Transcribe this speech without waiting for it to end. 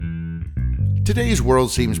Today's world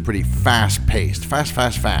seems pretty fast-paced,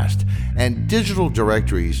 fast. And digital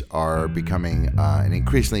directories are becoming an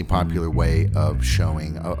increasingly popular way of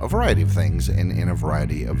showing a variety of things in a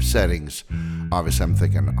variety of settings. Obviously, I'm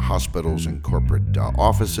thinking hospitals and corporate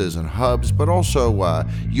offices and hubs, but also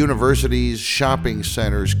universities, shopping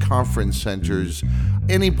centers, conference centers,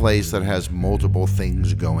 any place that has multiple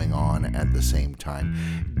things going on at the same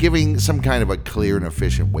time. Giving some kind of a clear and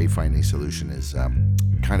efficient wayfinding solution is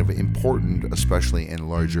kind of important, especially in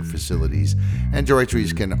larger facilities. And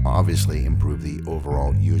directories can obviously improve the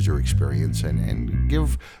overall user experience and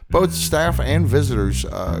give both staff and visitors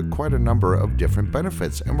quite a number of different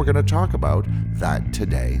benefits. And we're going to talk about that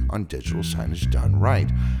today on Digital Signage Done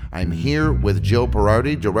Right. I'm here with Jill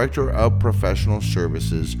Berardi, Director of Professional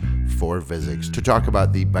Services for Vizix, to talk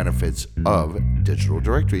about the benefits of digital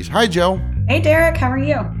directories. Hi, Jill. Hey, Derek. How are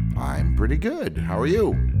you? I'm pretty good. How are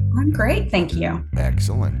you? I'm great, thank you.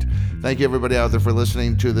 Excellent. Thank you, everybody out there, for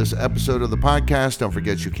listening to this episode of the podcast. Don't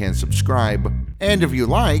forget you can subscribe. And if you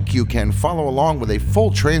like, you can follow along with a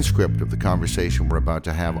full transcript of the conversation we're about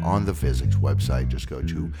to have on the Vizix website. Just go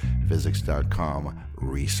to vizix.com,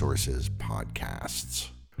 resources, podcasts.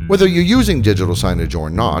 Whether you're using digital signage or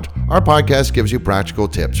not, our podcast gives you practical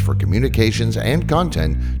tips for communications and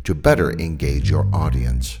content to better engage your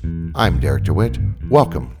audience. I'm Derek DeWitt.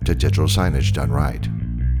 Welcome to Digital Signage Done Right.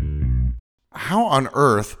 How on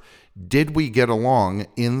earth did we get along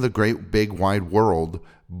in the great big wide world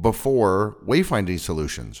before wayfinding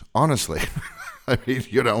solutions? Honestly, I mean,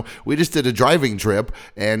 we just did a driving trip,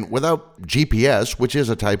 and without GPS, which is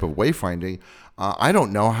a type of wayfinding, I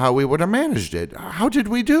don't know how we would have managed it. How did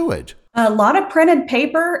we do it? A lot of printed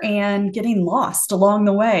paper and getting lost along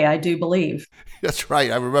the way, I do believe. That's right.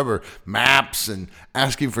 I remember maps and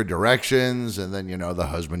asking for directions, and then, the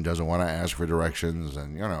husband doesn't want to ask for directions,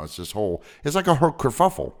 and, it's like a whole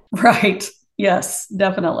kerfuffle. Right. Yes,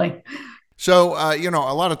 definitely. So, a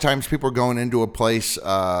lot of times people are going into a place,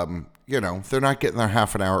 they're not getting there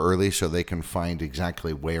half an hour early so they can find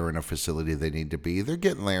exactly where in a facility they need to be. They're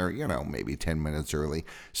getting there, maybe 10 minutes early.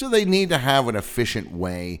 So they need to have an efficient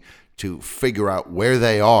way to figure out where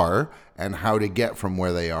they are and how to get from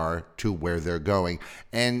where they are to where they're going.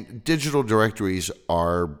 And digital directories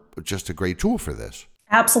are just a great tool for this.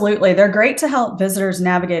 Absolutely. They're great to help visitors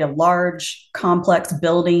navigate a large, complex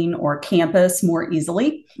building or campus more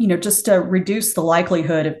easily, just to reduce the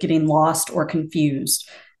likelihood of getting lost or confused.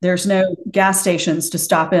 There's no gas stations to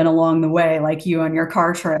stop in along the way like you on your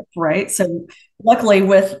car trip, right? So luckily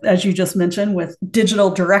as you just mentioned, with digital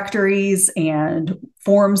directories and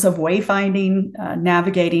forms of wayfinding,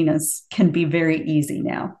 navigating can be very easy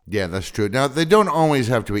now. Yeah, that's true. Now, they don't always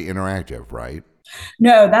have to be interactive, right?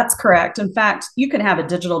 No, that's correct. In fact, you can have a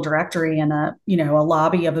digital directory in a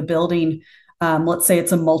lobby of a building. Let's say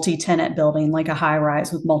it's a multi-tenant building, like a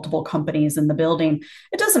high-rise with multiple companies in the building.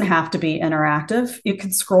 It doesn't have to be interactive. You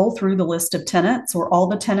can scroll through the list of tenants, or all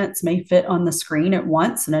the tenants may fit on the screen at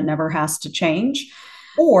once and it never has to change.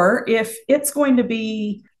 Or if it's going to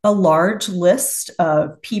be a large list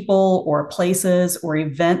of people or places or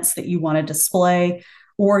events that you want to display,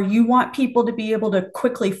 or you want people to be able to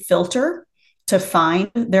quickly filter to find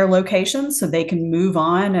their location so they can move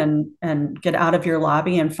on and get out of your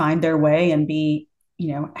lobby and find their way and be,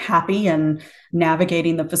 happy and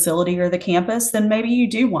navigating the facility or the campus, then maybe you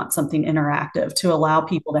do want something interactive to allow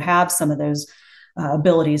people to have some of those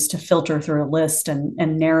abilities to filter through a list and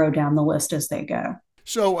narrow down the list as they go.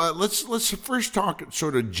 So let's first talk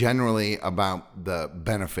sort of generally about the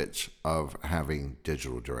benefits of having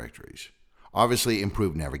digital directories. Obviously,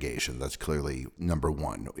 improved navigation. That's clearly number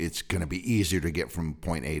one. It's going to be easier to get from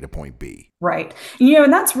point A to point B. Right.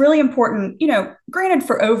 And that's really important. Granted,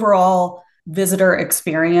 for overall visitor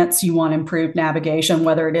experience, you want improved navigation,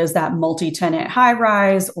 whether it is that multi-tenant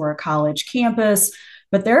high-rise or a college campus.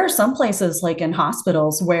 But there are some places like in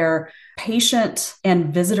hospitals where patient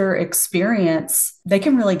and visitor experience, they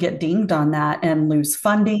can really get dinged on that and lose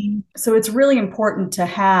funding. So it's really important to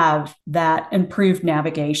have that improved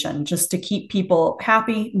navigation just to keep people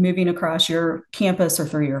happy moving across your campus or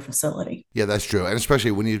through your facility. Yeah, that's true. And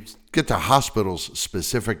especially when you get to hospitals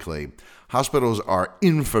specifically, hospitals are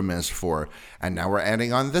infamous for, and now we're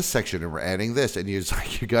adding on this section and we're adding this. And you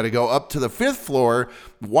got to go up to the 5th floor,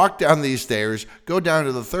 walk down these stairs, go down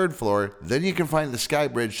to the 3rd floor. Then you can find the sky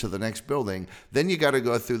bridge to the next building. Then you got to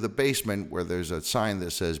go through the basement where there's a sign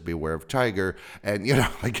that says beware of tiger. And,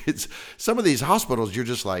 it's some of these hospitals, you're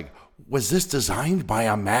just like, was this designed by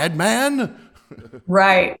a madman?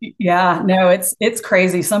 Right. Yeah. No, it's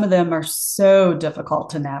crazy. Some of them are so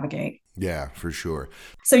difficult to navigate. Yeah, for sure.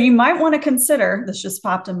 So you might want to consider, this just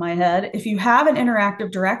popped in my head, if you have an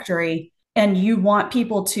interactive directory, and you want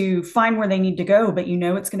people to find where they need to go, but you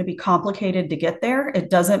know it's going to be complicated to get there. It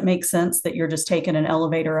doesn't make sense that you're just taking an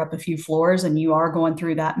elevator up a few floors and you are going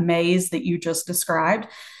through that maze that you just described.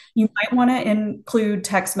 You might want to include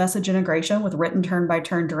text message integration with written turn by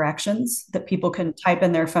turn directions that people can type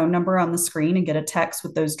in their phone number on the screen and get a text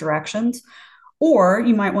with those directions. Or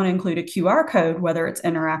you might want to include a QR code, whether it's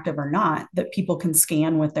interactive or not, that people can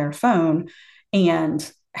scan with their phone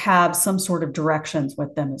and have some sort of directions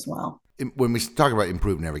with them as well. When we talk about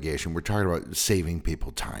improved navigation, we're talking about saving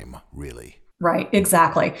people time, really. Right,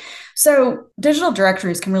 exactly. So digital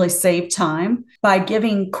directories can really save time by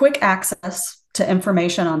giving quick access to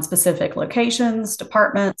information on specific locations,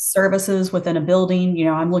 departments, services within a building. You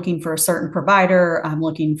know, I'm looking for a certain provider, I'm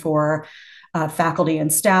looking for a faculty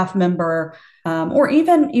and staff member, or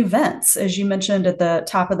even events, as you mentioned at the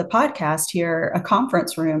top of the podcast here, a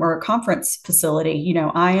conference room or a conference facility. You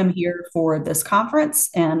know, I am here for this conference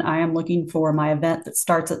and I am looking for my event that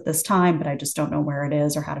starts at this time, but I just don't know where it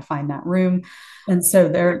is or how to find that room. And so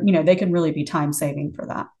they're, you know, they can really be time saving for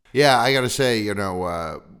that. Yeah, I got to say,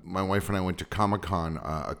 my wife and I went to Comic-Con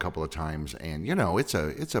a couple of times, and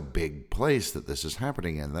it's a big place that this is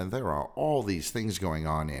happening in. And there are all these things going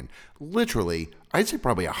on in literally, I'd say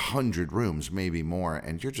probably 100 rooms, maybe more.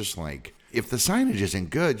 And you're just like, if the signage isn't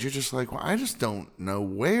good, you're just like, well, I just don't know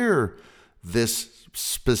where this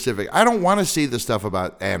specific. I don't want to see the stuff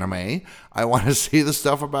about anime. I want to see the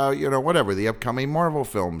stuff about whatever the upcoming Marvel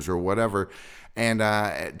films or whatever. And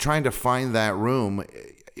trying to find that room,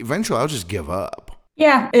 eventually I'll just give up.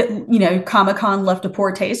 Yeah, Comic-Con left a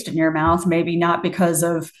poor taste in your mouth, maybe not because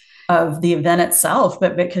of the event itself,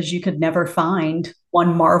 but because you could never find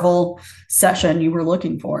one Marvel session you were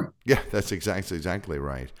looking for. Yeah, that's exactly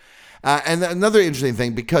right. And another interesting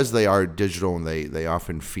thing, because they are digital and they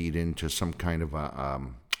often feed into some kind of a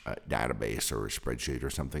database or a spreadsheet or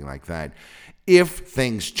something like that. If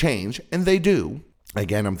things change, and they do.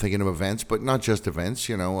 Again, I'm thinking of events, but not just events.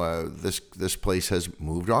 This place has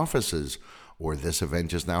moved offices, or this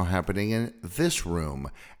event is now happening in this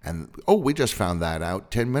room. And, we just found that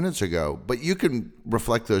out 10 minutes ago. But you can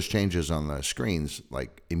reflect those changes on the screens,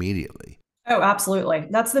 like, immediately. Oh, absolutely.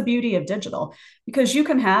 That's the beauty of digital, because you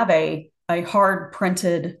can have a hard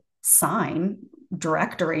printed sign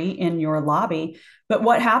directory in your lobby. But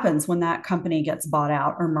what happens when that company gets bought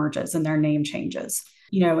out or merges and their name changes?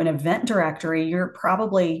 An event directory, you're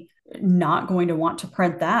probably not going to want to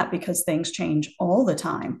print that because things change all the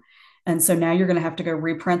time. And so now you're going to have to go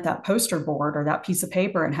reprint that poster board or that piece of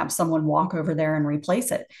paper and have someone walk over there and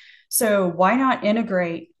replace it. So why not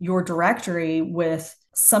integrate your directory with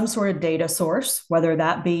some sort of data source, whether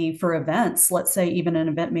that be for events, let's say even an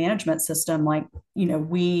event management system, like,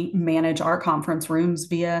 we manage our conference rooms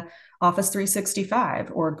via Office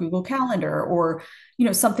 365 or Google Calendar, or,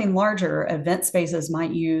 something larger. Event spaces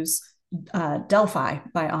might use Delphi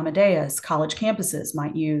by Amadeus. College campuses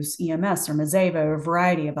might use EMS or Mazevo, or a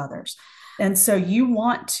variety of others. And so you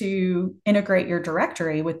want to integrate your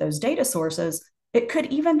directory with those data sources. It could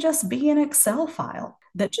even just be an Excel file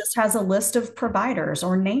that just has a list of providers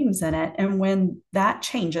or names in it. And when that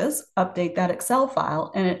changes, update that Excel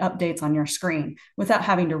file and it updates on your screen without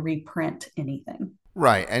having to reprint anything.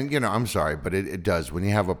 Right. And, I'm sorry, but it does. When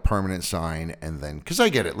you have a permanent sign and then, because I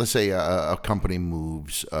get it. Let's say a company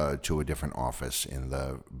moves to a different office in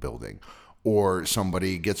the building, or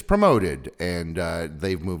somebody gets promoted and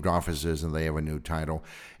they've moved offices and they have a new title.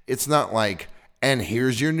 It's not like, and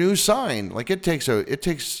here's your new sign. Like, it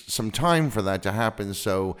takes some time for that to happen.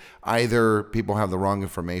 So either people have the wrong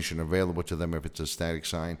information available to them if it's a static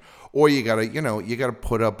sign, or you gotta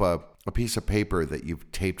put up a piece of paper that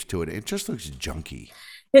you've taped to it. It just looks junky.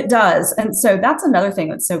 It does. And so that's another thing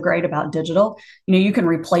that's so great about digital. You can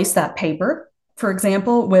replace that paper, for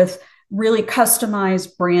example, with really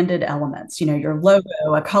customized branded elements, your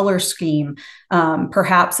logo, a color scheme.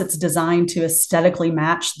 Perhaps it's designed to aesthetically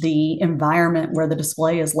match the environment where the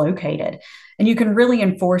display is located. And you can really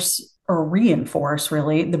enforce or reinforce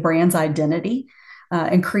really the brand's identity,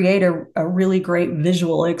 and create a really great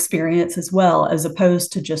visual experience as well, as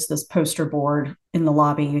opposed to just this poster board in the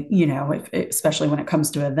lobby, especially when it comes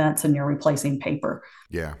to events and you're replacing paper.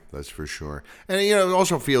 Yeah, that's for sure. And, it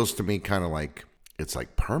also feels to me kind of like it's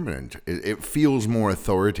like permanent. It feels more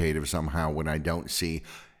authoritative somehow when I don't see.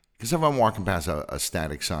 Because if I'm walking past a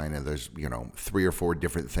static sign and there's 3 or 4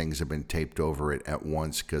 different things have been taped over it at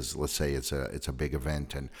once, because let's say it's a big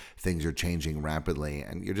event and things are changing rapidly,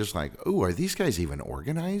 and you're just like, oh, are these guys even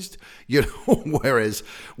organized? Whereas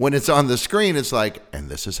when it's on the screen, it's like, and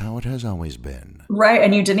this is how it has always been. Right,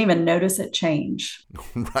 and you didn't even notice it change.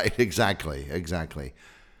 Right, exactly.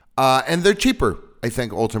 And they're cheaper. I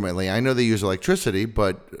think ultimately, I know they use electricity,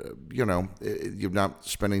 but you're not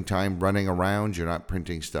spending time running around. You're not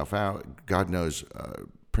printing stuff out. God knows,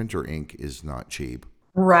 printer ink is not cheap.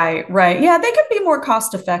 Right, right. Yeah, they can be more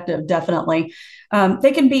cost effective, definitely.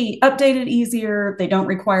 They can be updated easier. They don't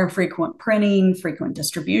require frequent printing, frequent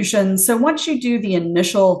distribution. So once you do the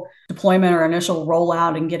initial deployment or initial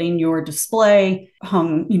rollout and getting your display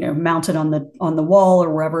hung, mounted on the wall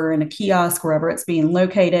or wherever in a kiosk, wherever it's being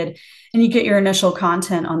located, and you get your initial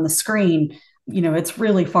content on the screen, it's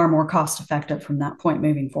really far more cost effective from that point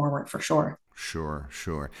moving forward for sure. Sure,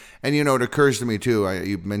 sure. And it occurs to me too.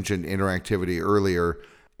 You mentioned interactivity earlier,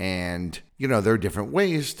 and there are different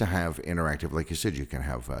ways to have interactive. Like you said, you can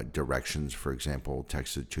have directions, for example,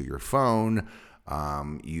 texted to your phone.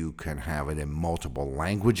 You can have it in multiple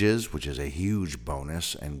languages, which is a huge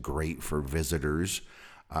bonus and great for visitors.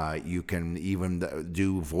 You can even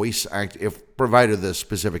do voice act if provided the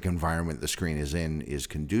specific environment the screen is in is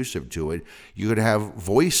conducive to it. You could have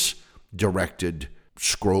voice directed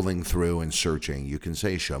scrolling through and searching. You can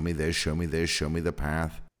say, show me this, show me this, show me the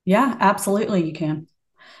path. Yeah, absolutely. You can.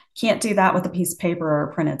 Can't do that with a piece of paper or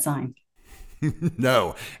a printed sign.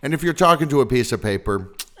 No. And if you're talking to a piece of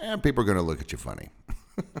paper, people are going to look at you funny.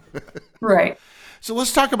 Right. So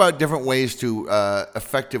let's talk about different ways to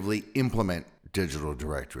effectively implement digital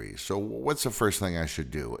directories. So what's the first thing I should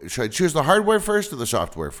do? Should I choose the hardware first or the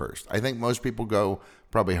software first? I think most people go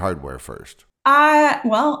probably hardware first.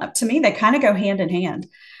 Well, to me, they kind of go hand in hand.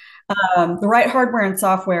 The right hardware and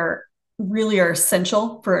software really are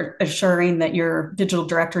essential for assuring that your digital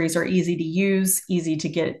directories are easy to use, easy to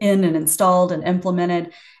get in and installed and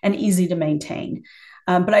implemented, and easy to maintain.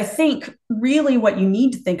 But I think really what you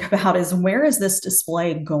need to think about is where is this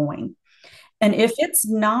display going? And if it's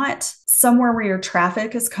not somewhere where your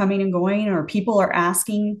traffic is coming and going, or people are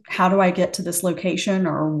asking, how do I get to this location?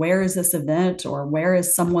 Or where is this event? Or where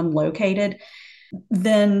is someone located?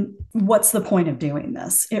 Then what's the point of doing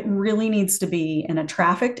this? It really needs to be in a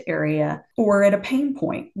trafficked area or at a pain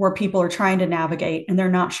point where people are trying to navigate and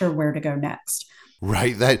they're not sure where to go next.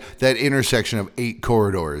 Right, that intersection of 8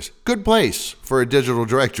 corridors. Good place for a digital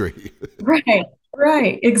directory. Right,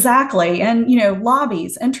 right, exactly. And,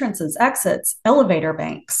 lobbies, entrances, exits, elevator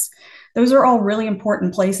banks. Those are all really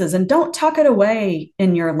important places. And don't tuck it away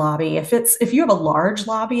in your lobby. If you have a large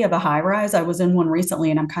lobby of a high rise, I was in one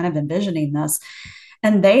recently and I'm kind of envisioning this,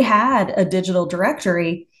 and they had a digital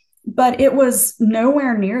directory, but it was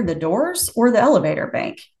nowhere near the doors or the elevator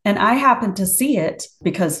bank. And I happened to see it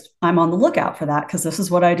because I'm on the lookout for that because this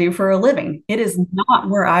is what I do for a living. It is not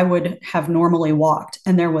where I would have normally walked,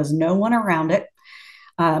 and there was no one around it.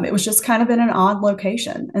 It was just kind of in an odd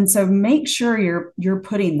location, and so make sure you're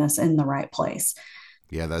putting this in the right place.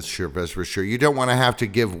 Yeah, that's for sure. You don't want to have to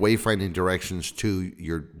give wayfinding directions to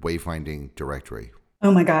your wayfinding directory.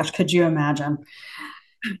 Oh my gosh, could you imagine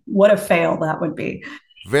what a fail that would be?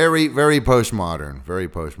 Very, very postmodern. Very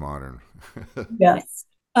postmodern. Yes.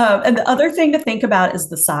 And the other thing to think about is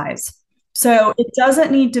the size. So it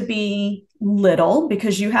doesn't need to be little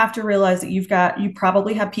because you have to realize that you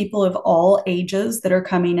probably have people of all ages that are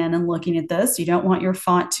coming in and looking at this. You don't want your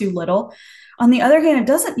font too little. On the other hand, it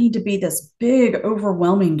doesn't need to be this big,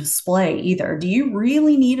 overwhelming display either. Do you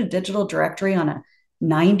really need a digital directory on a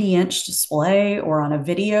 90-inch display or on a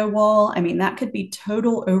video wall? I mean, that could be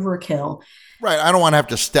total overkill. Right. I don't want to have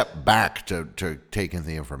to step back to take in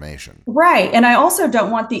the information. Right. And I also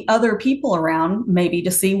don't want the other people around maybe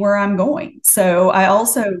to see where I'm going. So I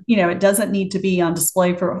also, it doesn't need to be on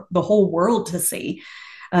display for the whole world to see.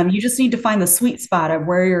 You just need to find the sweet spot of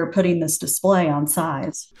where you're putting this display on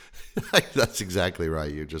size. That's exactly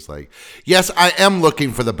right. You're just like, yes, I am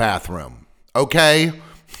looking for the bathroom. Okay.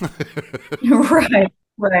 Right.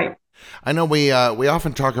 Right. I know we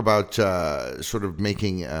often talk about sort of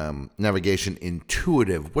making navigation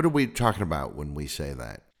intuitive. What are we talking about when we say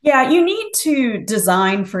that? Yeah, you need to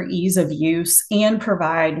design for ease of use and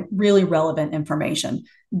provide really relevant information.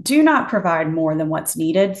 Do not provide more than what's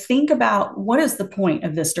needed. Think about what is the point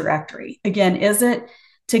of this directory? Again, is it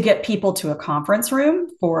to get people to a conference room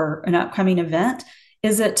for an upcoming event?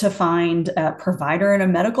 Is it to find a provider in a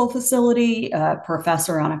medical facility, a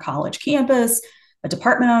professor on a college campus, a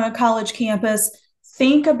department on a college campus?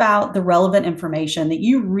 Think about the relevant information that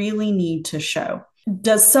you really need to show.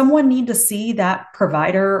 Does someone need to see that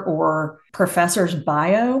provider or professor's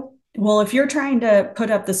bio? Well, if you're trying to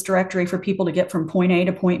put up this directory for people to get from point A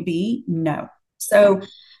to point B, no. So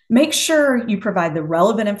make sure you provide the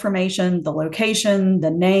relevant information, the location,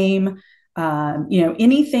 the name,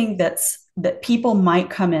 anything that's that people might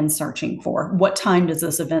come in searching for. What time does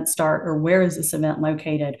this event start? Or where is this event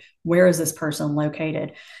located? Where is this person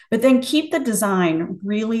located? But then keep the design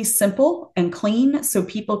really simple and clean so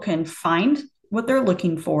people can find what they're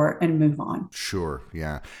looking for and move on. Sure,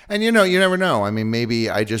 yeah. And you never know. I mean, maybe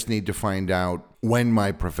I just need to find out when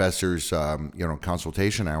my professor's,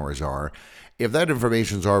 consultation hours are. If that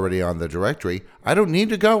information's already on the directory, I don't need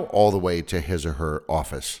to go all the way to his or her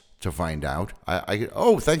office to find out.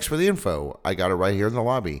 Oh, thanks for the info. I got it right here in the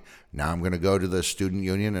lobby. Now I'm going to go to the student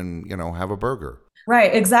union and, have a burger.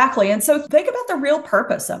 Right, exactly. And so think about the real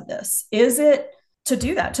purpose of this. Is it to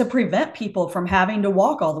do that, to prevent people from having to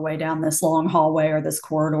walk all the way down this long hallway or this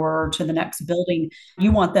corridor or to the next building?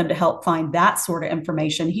 You want them to help find that sort of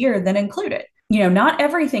information here, then include it. Not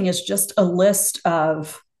everything is just a list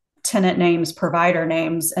of tenant names, provider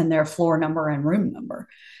names, and their floor number and room number.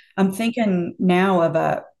 I'm thinking now of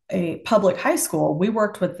a public high school. We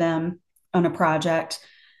worked with them on a project.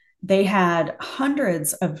 They had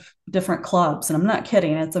hundreds of different clubs, and I'm not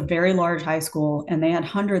kidding. It's a very large high school, and they had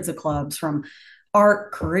hundreds of clubs from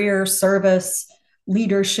art, career, service,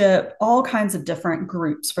 leadership, all kinds of different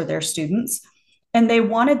groups for their students. And they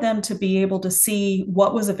wanted them to be able to see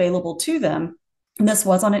what was available to them. And this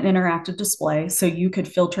was on an interactive display, so you could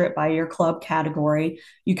filter it by your club category.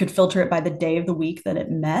 You could filter it by the day of the week that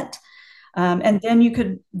it met. And then you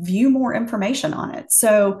could view more information on it.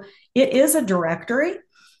 So it is a directory,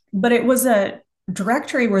 but it was a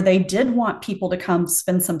directory where they did want people to come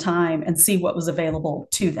spend some time and see what was available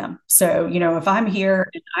to them. So, if I'm here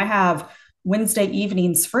and I have Wednesday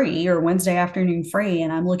evenings free or Wednesday afternoon free,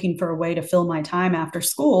 and I'm looking for a way to fill my time after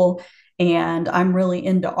school, and I'm really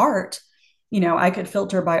into art, I could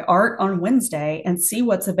filter by art on Wednesday and see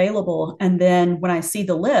what's available. And then when I see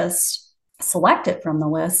the list, select it from the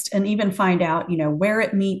list and even find out, where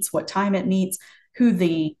it meets, what time it meets, who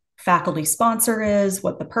the faculty sponsor is,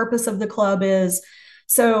 what the purpose of the club is.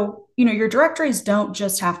 So, your directories don't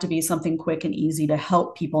just have to be something quick and easy to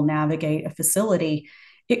help people navigate a facility.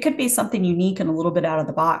 It could be something unique and a little bit out of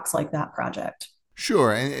the box like that project.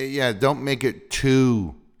 Sure. And yeah, don't make it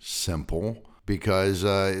too simple because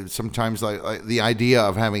sometimes like the idea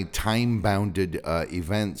of having time-bounded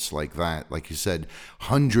events like that, like you said,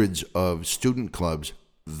 hundreds of student clubs,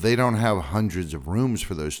 they don't have hundreds of rooms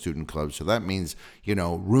for those student clubs. So that means,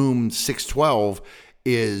 room 612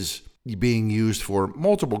 is being used for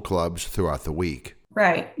multiple clubs throughout the week.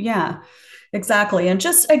 Right. Yeah, exactly. And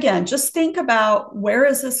just think about where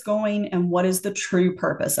is this going and what is the true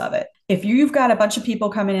purpose of it? If you've got a bunch of people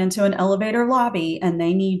coming into an elevator lobby and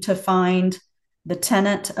they need to find the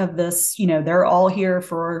tenant of this, they're all here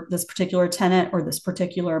for this particular tenant or this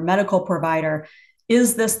particular medical provider.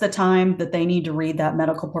 Is this the time that they need to read that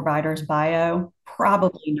medical provider's bio?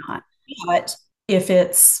 Probably not. But if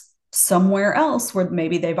it's somewhere else where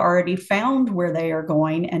maybe they've already found where they are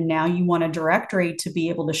going, and now you want a directory to be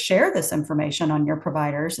able to share this information on your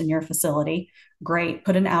providers in your facility, great.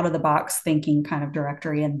 Put an out of the box thinking kind of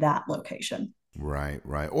directory in that location. Right,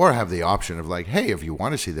 right. Or have the option of like, hey, if you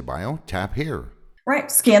want to see the bio, tap here. Right.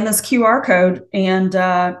 Scan this QR code and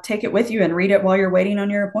take it with you and read it while you're waiting on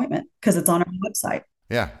your appointment because it's on our website.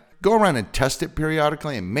 Yeah. Go around and test it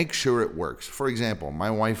periodically and make sure it works. For example,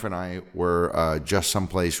 my wife and I were just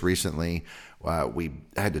someplace recently. We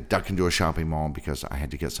had to duck into a shopping mall because I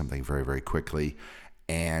had to get something very, very quickly.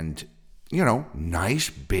 And, nice,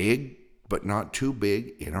 big, but not too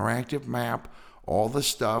big, interactive map, all the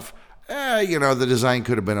stuff. The design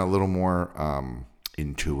could have been a little more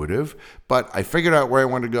intuitive, but I figured out where I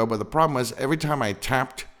wanted to go. But the problem was every time I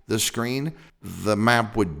tapped the screen, the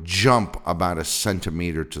map would jump about a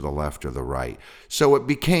centimeter to the left or the right. So it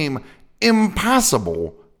became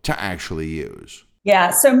impossible to actually use.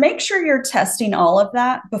 Yeah. So make sure you're testing all of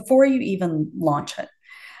that before you even launch it.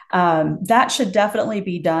 That should definitely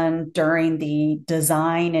be done during the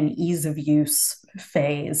design and ease of use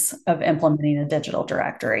phase of implementing a digital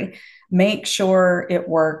directory. Make sure it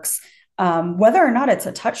works. Whether or not it's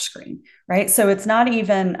a touch screen, right? So it's not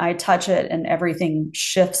even I touch it and everything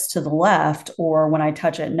shifts to the left, or when I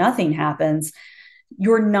touch it, nothing happens.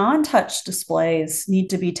 Your non-touch displays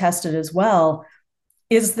need to be tested as well.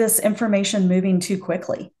 Is this information moving too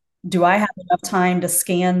quickly? Do I have enough time to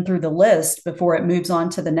scan through the list before it moves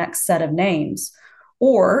on to the next set of names?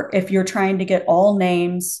 Or if you're trying to get all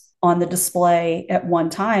names on the display at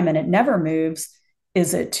one time and it never moves,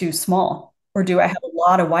 is it too small? Or do I have a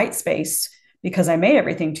lot of white space because I made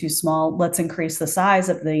everything too small? Let's increase the size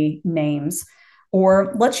of the names.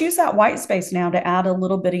 Or let's use that white space now to add a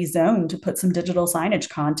little bitty zone to put some digital signage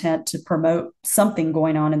content to promote something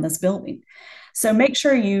going on in this building. So make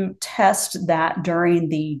sure you test that during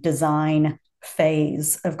the design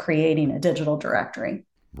phase of creating a digital directory.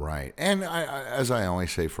 Right. And as I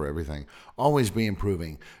always say for everything, always be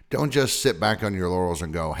improving. Don't just sit back on your laurels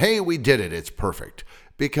and go, hey, we did it. It's perfect.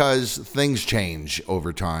 Because things change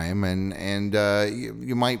over time, and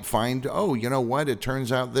you might find, oh, you know what? It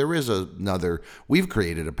turns out there is another. We've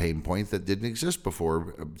created a pain point that didn't exist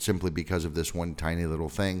before, simply because of this one tiny little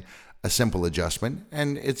thing, a simple adjustment,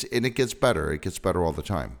 and it gets better. It gets better all the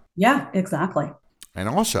time. Yeah, exactly. And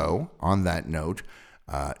also, on that note,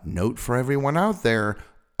 note for everyone out there: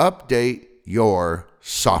 update your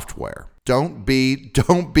software. Don't be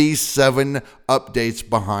 7 updates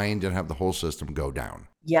behind and have the whole system go down.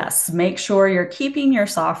 Yes, make sure you're keeping your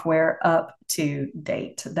software up to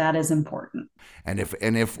date. That is important. And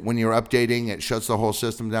if when you're updating it shuts the whole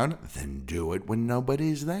system down, then do it when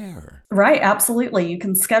nobody's there. Right, absolutely. You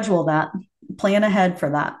can schedule that, plan ahead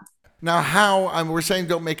for that. Now, we're saying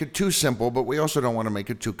don't make it too simple, but we also don't want to make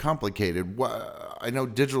it too complicated. I know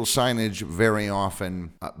digital signage very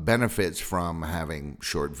often benefits from having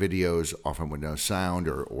short videos, often with no sound,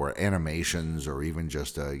 or animations, or even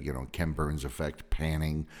just a Ken Burns effect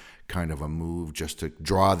panning kind of a move just to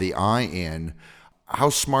draw the eye in. How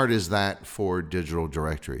smart is that for digital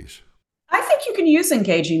directories? I think you can use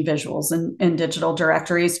engaging visuals in digital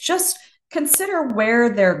directories. Just consider where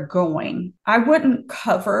they're going. I wouldn't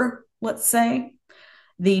cover, let's say,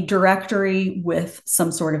 the directory with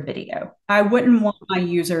some sort of video. I wouldn't want my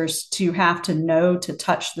users to have to know to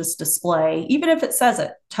touch this display, even if it says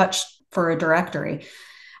it, touch for a directory.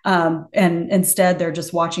 And instead, they're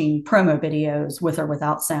just watching promo videos with or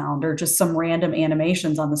without sound, or just some random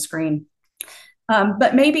animations on the screen.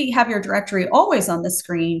 But maybe have your directory always on the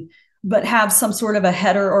screen, but have some sort of a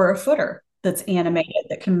header or a footer that's animated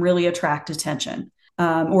that can really attract attention.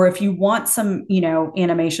 Or if you want some,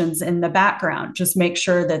 animations in the background, just make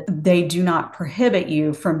sure that they do not prohibit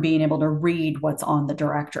you from being able to read what's on the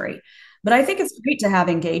directory. But I think it's great to have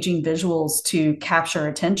engaging visuals to capture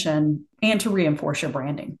attention and to reinforce your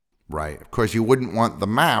branding. Right. Of course, you wouldn't want the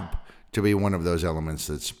map to be one of those elements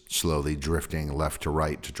that's slowly drifting left to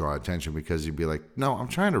right to draw attention, because you'd be like, no, I'm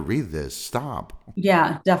trying to read this. Stop.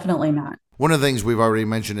 Yeah, definitely not. One of the things we've already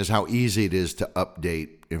mentioned is how easy it is to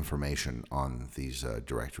update information on these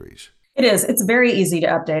directories. It is. It's very easy to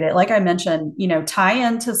update it. Like I mentioned, tie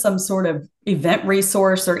into some sort of event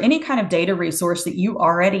resource or any kind of data resource that you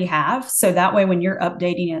already have. So that way, when you're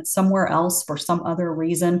updating it somewhere else for some other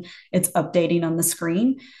reason, it's updating on the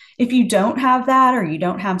screen. If you don't have that, or you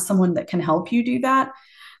don't have someone that can help you do that,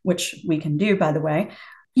 which we can do, by the way,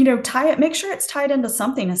 make sure it's tied into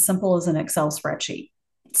something as simple as an Excel spreadsheet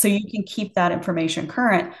so you can keep that information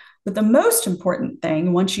current. But the most important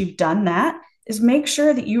thing, once you've done that, is make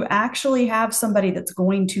sure that you actually have somebody that's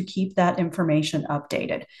going to keep that information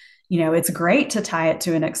updated. It's great to tie it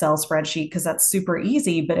to an Excel spreadsheet because that's super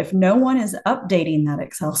easy. But if no one is updating that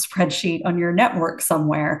Excel spreadsheet on your network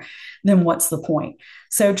somewhere, then what's the point?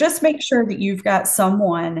 So just make sure that you've got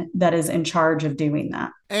someone that is in charge of doing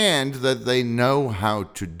that. And that they know how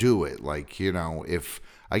to do it. Like, if,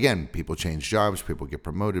 again, people change jobs, people get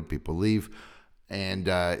promoted, people leave.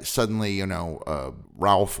 And suddenly,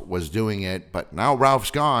 Ralph was doing it, but now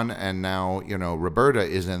Ralph's gone, and now, Roberta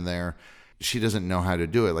is in there. She doesn't know how to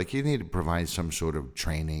do it. Like, you need to provide some sort of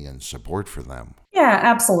training and support for them. Yeah,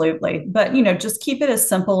 absolutely. But, just keep it as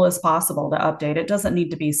simple as possible to update. It doesn't need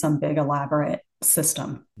to be some big elaborate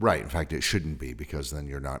system. Right. In fact, it shouldn't be, because then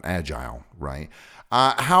you're not agile, right?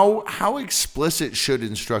 How explicit should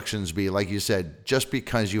instructions be? Like you said, just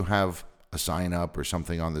because you have a sign up or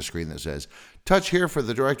something on the screen that says touch here for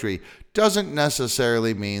the directory doesn't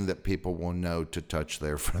necessarily mean that people will know to touch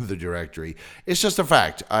there for the directory. It's just a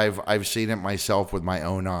fact. I've seen it myself with my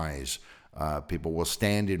own eyes. People will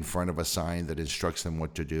stand in front of a sign that instructs them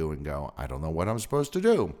what to do and go, I don't know what I'm supposed to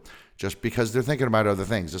do, just because they're thinking about other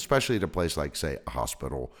things, especially at a place like, say, a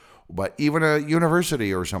hospital, but even a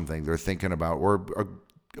university or something they're thinking about, or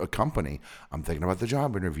a company. I'm thinking about the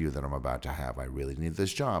job interview that I'm about to have. I really need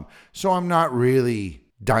this job. So I'm not really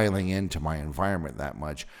dialing into my environment that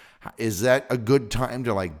much. Is that a good time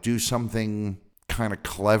to do something kind of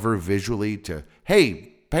clever visually to,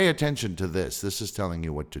 hey, pay attention to this. This is telling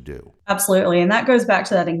you what to do. Absolutely. And that goes back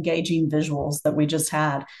to that engaging visuals that we just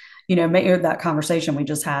had, make that conversation we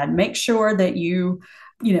just had. Make sure that you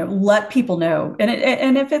let people know.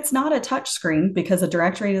 And if it's not a touch screen, because a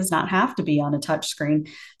directory does not have to be on a touch screen,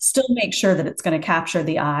 still make sure that it's going to capture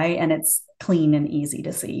the eye and it's clean and easy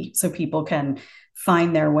to see, so people can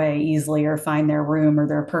find their way easily, or find their room or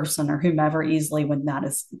their person or whomever easily, when that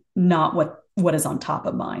is not what is on top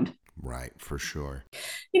of mind. Right, for sure.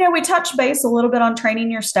 We touch base a little bit on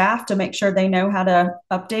training your staff to make sure they know how to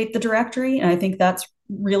update the directory. And I think that's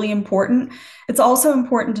really important. It's also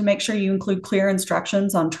important to make sure you include clear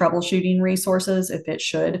instructions on troubleshooting resources if it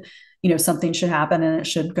should, something should happen and it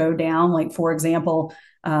should go down. Like, for example,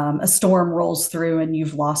 a storm rolls through and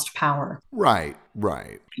you've lost power. Right,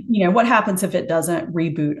 right. What happens if it doesn't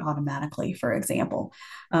reboot automatically, for example?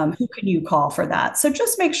 Who can you call for that? So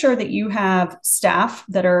just make sure that you have staff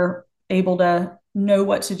that are able to know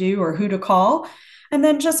what to do or who to call. And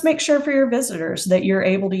then just make sure for your visitors that you're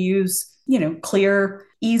able to use, clear,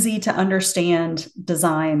 easy to understand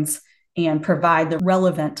designs and provide the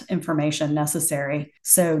relevant information necessary.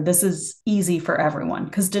 So this is easy for everyone,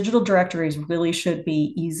 because digital directories really should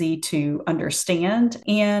be easy to understand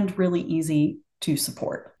and really easy to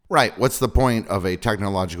support. Right. What's the point of a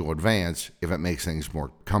technological advance if it makes things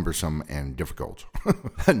more cumbersome and difficult?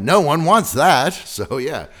 No one wants that. So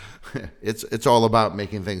yeah, it's all about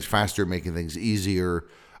making things faster, making things easier,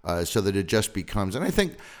 so that it just becomes. And I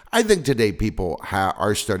think today people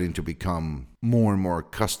are starting to become more and more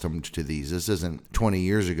accustomed to these. This isn't 20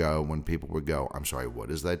 years ago when people would go, "I'm sorry,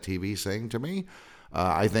 what is that TV saying to me?"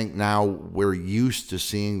 I think now we're used to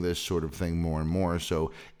seeing this sort of thing more and more,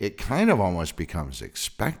 so it kind of almost becomes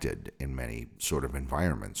expected in many sort of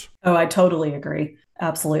environments. Oh, I totally agree.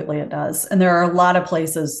 Absolutely, it does. And there are a lot of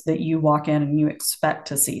places that you walk in and you expect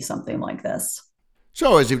to see something like this.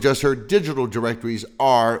 So, as you've just heard, digital directories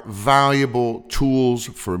are valuable tools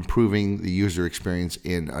for improving the user experience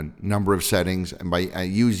in a number of settings. And I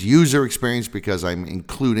use user experience because I'm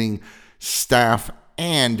including staff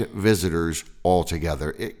and visitors all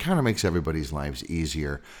together. It kind of makes everybody's lives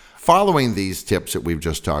easier. Following these tips that we've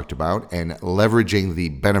just talked about and leveraging the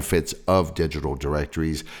benefits of digital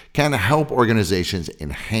directories can help organizations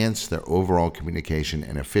enhance their overall communication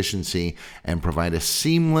and efficiency and provide a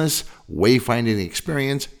seamless wayfinding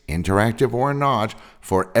experience, interactive or not,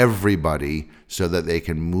 for everybody so that they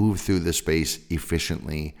can move through the space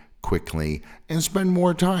efficiently, quickly, and spend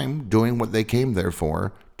more time doing what they came there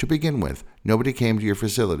for to begin with. Nobody came to your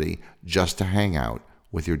facility just to hang out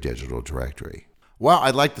with your digital directory. Well,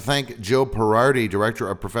 I'd like to thank Joe Perardi, Director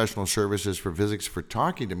of Professional Services for Visix, for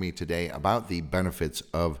talking to me today about the benefits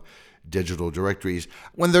of digital directories.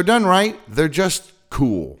 When they're done right, they're just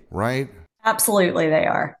cool, right? Absolutely, they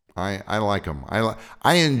are. I like them.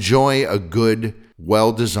 I enjoy a good,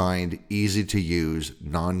 well-designed, easy-to-use,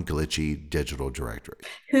 non-glitchy digital directory.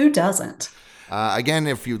 Who doesn't? Again,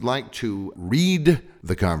 if you'd like to read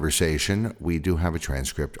the conversation, we do have a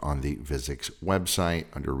transcript on the Visix website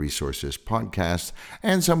under Resources Podcast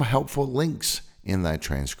and some helpful links in that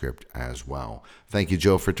transcript as well. Thank you,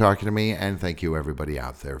 Joe, for talking to me, and thank you, everybody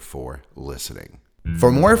out there, for listening.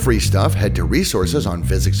 For more free stuff, head to resources on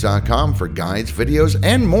Visix.com for guides, videos,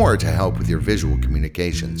 and more to help with your visual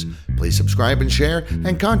communications. Please subscribe and share,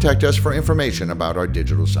 and contact us for information about our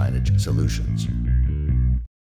digital signage solutions.